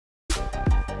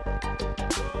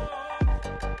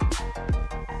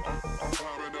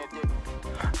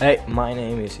Hey, my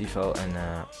name is Ivo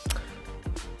and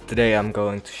today I'm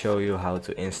going to show you how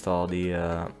to install the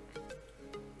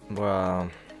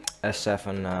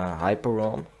S7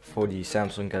 HYPER-ROM for the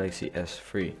Samsung Galaxy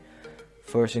S3.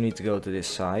 First you need to go to this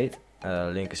site,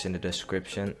 link is in the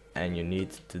description, and you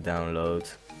need to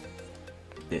download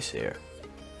this here.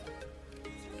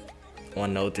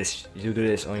 One notice, you do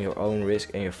this on your own risk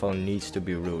and your phone needs to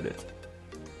be rooted.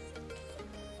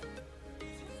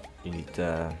 You need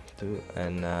to do,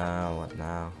 and what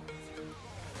now?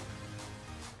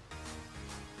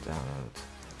 Download,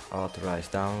 authorize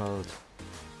download,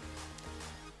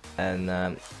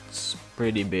 and it's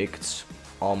pretty big. It's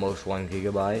almost 1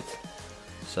 GB.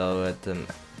 So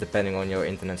depending on your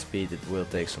internet speed, it will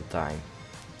take some time.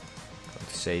 Going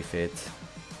to save it,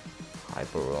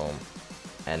 HYPER-ROM,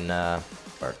 and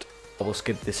but I will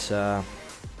skip this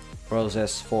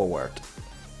process forward.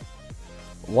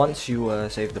 Once you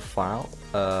save the file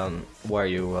where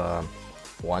you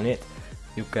want it,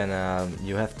 you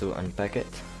have to unpack it,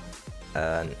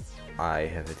 and I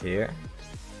have it here,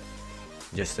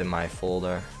 just in my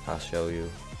folder. I'll show you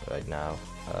right now.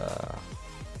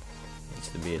 Needs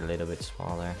to be a little bit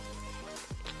smaller.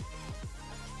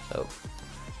 So,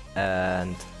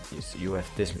 and you have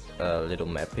this little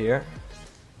map here.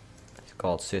 It's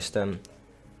called System.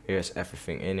 Here's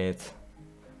everything in it.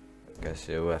 Guess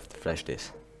you have to flash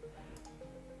this,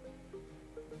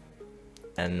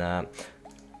 and now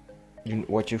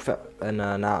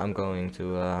I'm going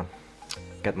to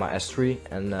get my S3,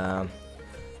 and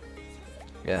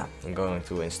yeah, I'm going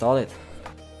to install it.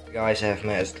 Guys, I have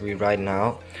my S3 right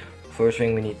now. First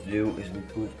thing we need to do is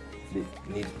we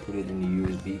need to put it in the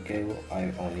USB cable.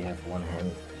 I only have one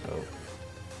hand, so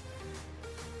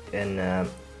and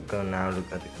go now look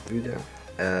at the computer.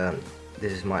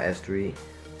 This is my S3.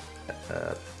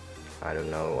 I don't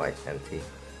know why it's empty.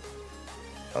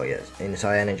 Oh yes, in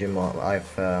cyanogen mod,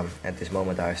 at this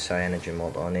moment I have cyanogen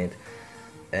mod on it,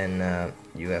 and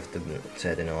you have to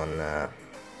set it on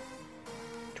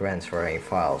transferring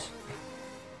files.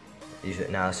 You should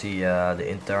now see the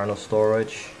internal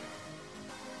storage,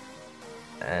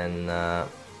 and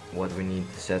what we need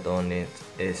to set on it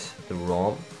is the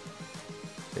ROM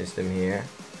system here.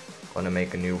 Gonna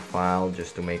make a new file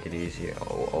just to make it easier.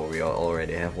 Oh, we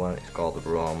already have one. It's called the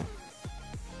ROM,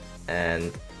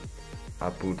 and I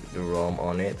put the ROM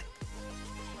on it,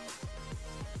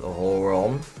 the whole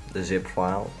ROM, the zip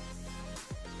file,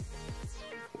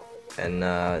 and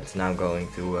it's now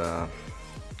going to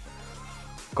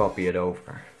copy it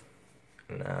over,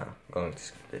 and going to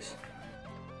skip this.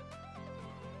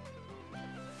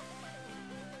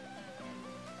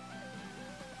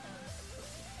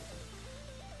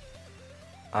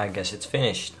 I guess it's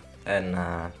finished, and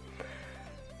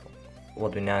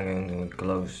what we're now going to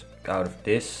close out of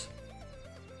this.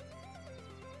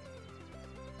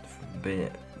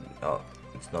 Oh,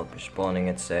 it's not responding,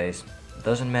 it says.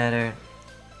 Doesn't matter,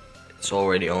 it's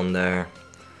already on there.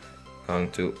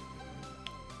 Going to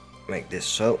make this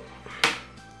so,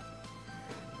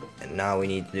 and now we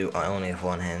need to do, I only have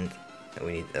one hand, and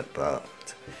we need about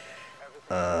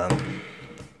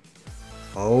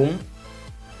home,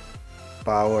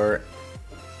 power,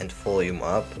 and volume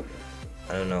up.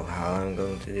 I don't know how I'm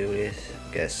going to do this.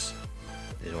 Guess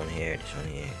this one here, this one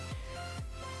here.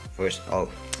 First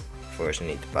I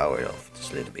need to power it off.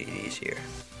 It's a little bit easier.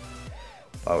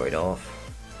 Power it off.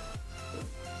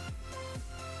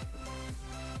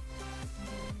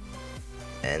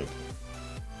 And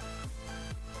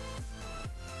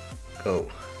go.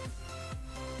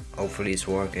 Hopefully it's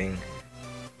working.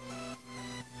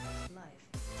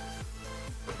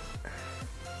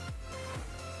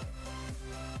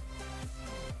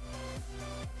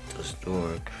 Does it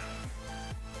work?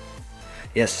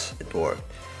 Yes, it worked.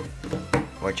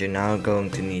 What you're now going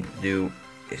to need to do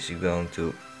is you're going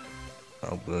to,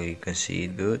 hopefully you can see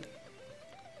it good,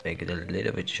 make it a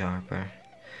little bit sharper.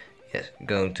 Yes,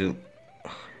 going to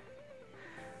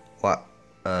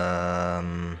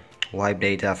wipe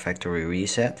data factory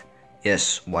reset.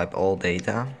 Yes, wipe all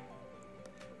data.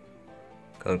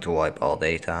 Going to wipe all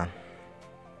data.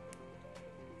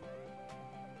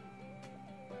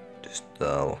 Just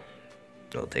it'll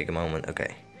take a moment.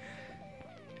 Okay.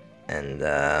 And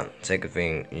second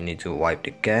thing, you need to wipe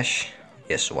the cache.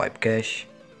 Yes, wipe cache.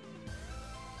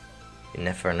 You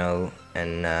never know.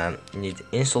 And you need to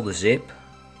install the zip.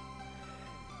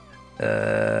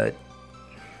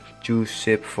 Choose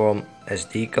zip from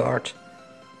SD card.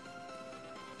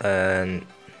 And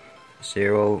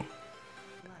 0.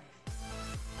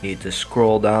 Need to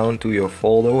scroll down to your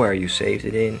folder where you saved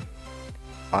it in.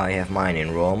 I have mine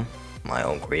in ROM, my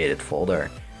own created folder.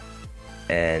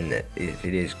 and if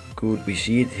it is good, we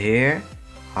see it here,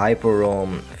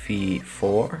 HYPER-ROM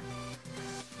v4.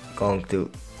 Going to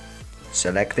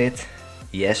select it,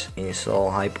 yes,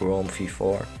 install HYPER-ROM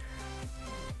v4.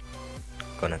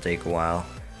 Gonna take a while.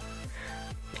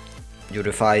 Your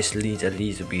device needs at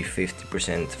least to be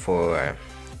 50% for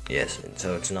yes,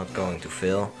 so it's not going to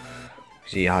fail.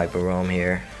 See HYPER-ROM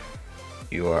here.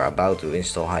 You are about to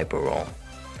install HYPER-ROM.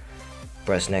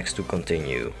 Press next to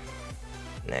continue.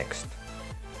 Next.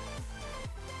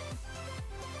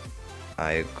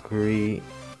 I agree.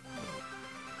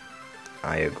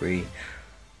 I agree.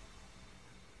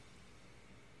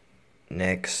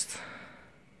 Next.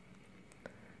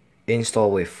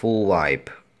 Install with full wipe.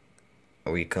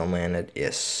 Recommended,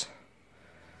 yes.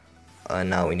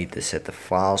 Now we need to set the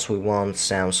files we want.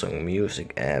 Samsung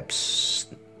Music apps.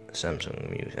 Samsung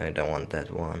Music, I don't want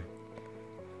that one.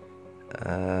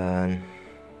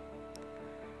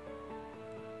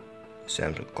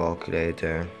 Samsung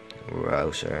calculator,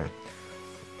 browser,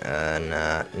 and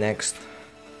next,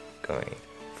 going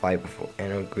fiber for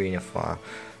Android green file.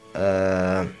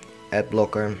 Ad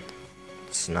blocker,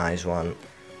 it's a nice one.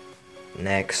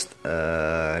 Next,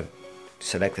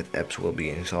 selected apps will be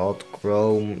installed.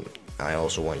 Chrome, I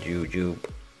also want YouTube.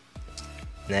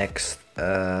 Next,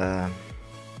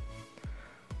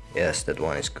 yes, that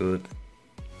one is good.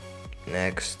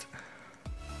 Next,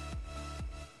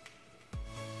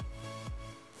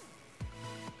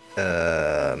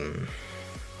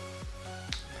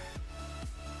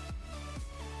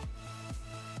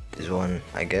 this one,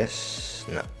 I guess.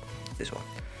 No, this one.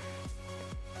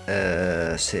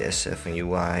 CS7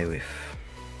 UI with,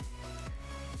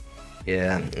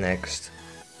 yeah. Next,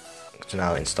 it's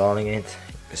now installing it.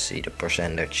 You can see the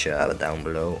percentage down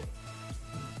below.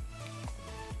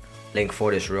 Link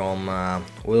for this ROM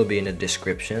will be in the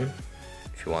description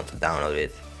if you want to download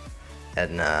it.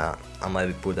 And I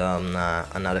might put on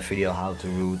another video how to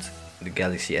root the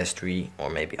Galaxy S3 or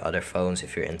maybe other phones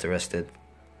if you're interested.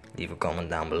 Leave a comment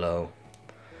down below.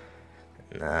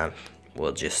 And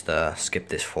we'll just skip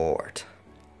this forward.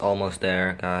 Almost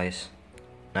there, guys.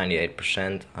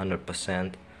 98%,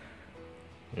 100%.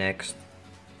 Next.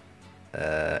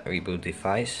 Reboot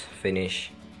device.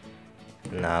 Finish.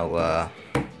 Now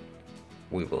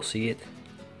we will see it.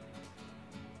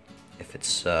 If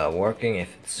it's working, if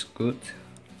it's good.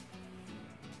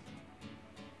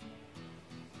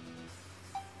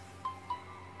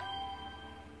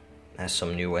 Has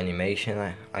some new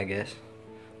animation, I guess.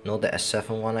 Not the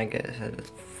S7 one, I guess.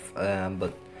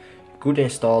 But could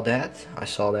install that. I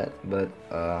saw that, but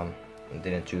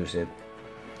didn't choose it.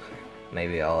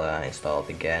 Maybe I'll install it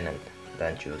again and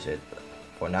then choose it. But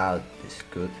for now, this is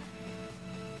good.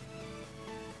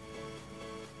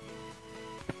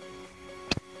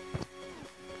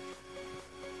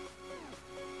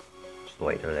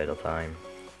 Wait a little time.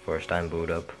 First time boot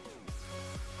up.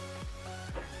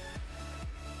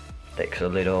 Takes a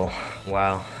little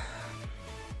while.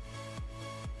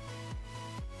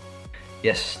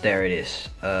 Yes, there it is.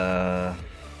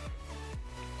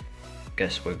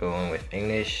 Guess we're going with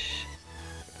English.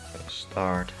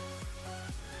 Start.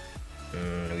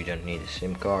 We don't need a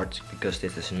SIM card because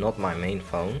this is not my main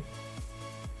phone.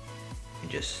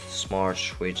 Just smart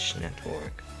switch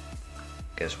network.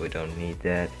 Guess we don't need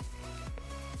that.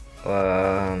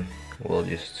 We'll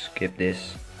just skip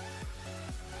this.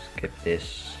 Skip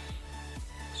this.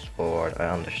 Forward, I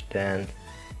understand.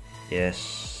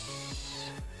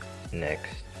 Yes.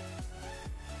 Next.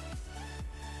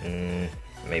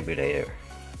 Maybe later.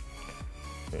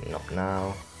 Not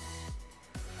now.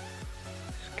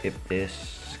 Skip this.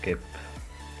 Skip.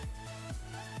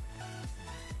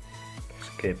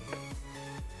 Skip.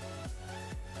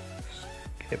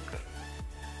 Skip.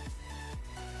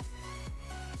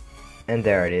 And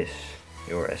there it is,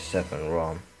 your S7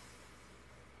 ROM.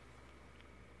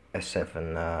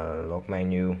 S7 lock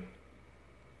menu.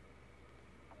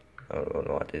 I don't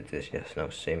know what it is. Yes, no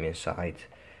SIM inside.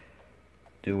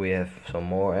 Do we have some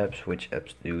more apps? Which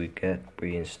apps do we get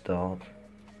pre-installed?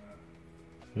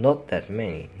 Not that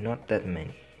many, not that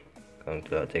many. Going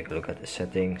to take a look at the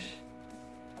settings.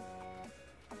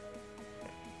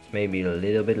 It's maybe a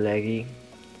little bit laggy.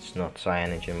 It's not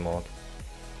CyanogenMod.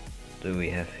 Do we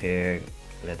have here?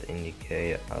 Let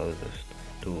indicate auto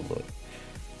toolbar.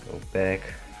 Go back.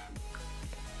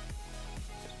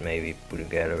 Just maybe put a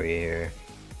gallery here.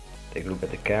 Take a look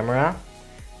at the camera.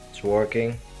 It's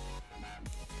working.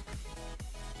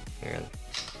 And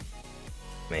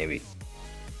maybe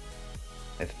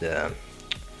if the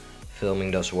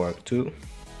filming does work too.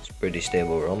 It's pretty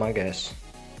stable ROM, I guess.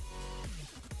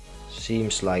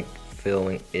 Seems like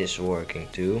filming is working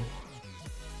too.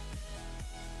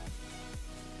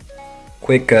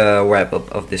 quick wrap up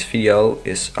of this video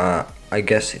is I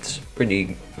guess it's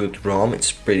pretty good ROM,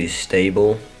 it's pretty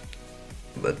stable,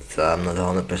 but I'm not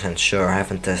 100% sure, I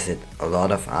haven't tested a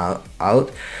lot of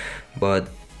out. But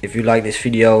if you like this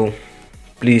video,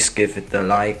 please give it a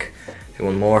like. If you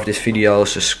want more of this video,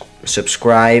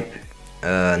 subscribe,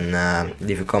 and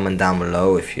leave a comment down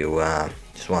below if you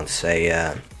just want to say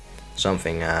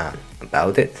something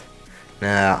about it.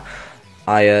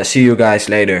 I see you guys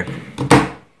later.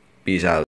 Peace out.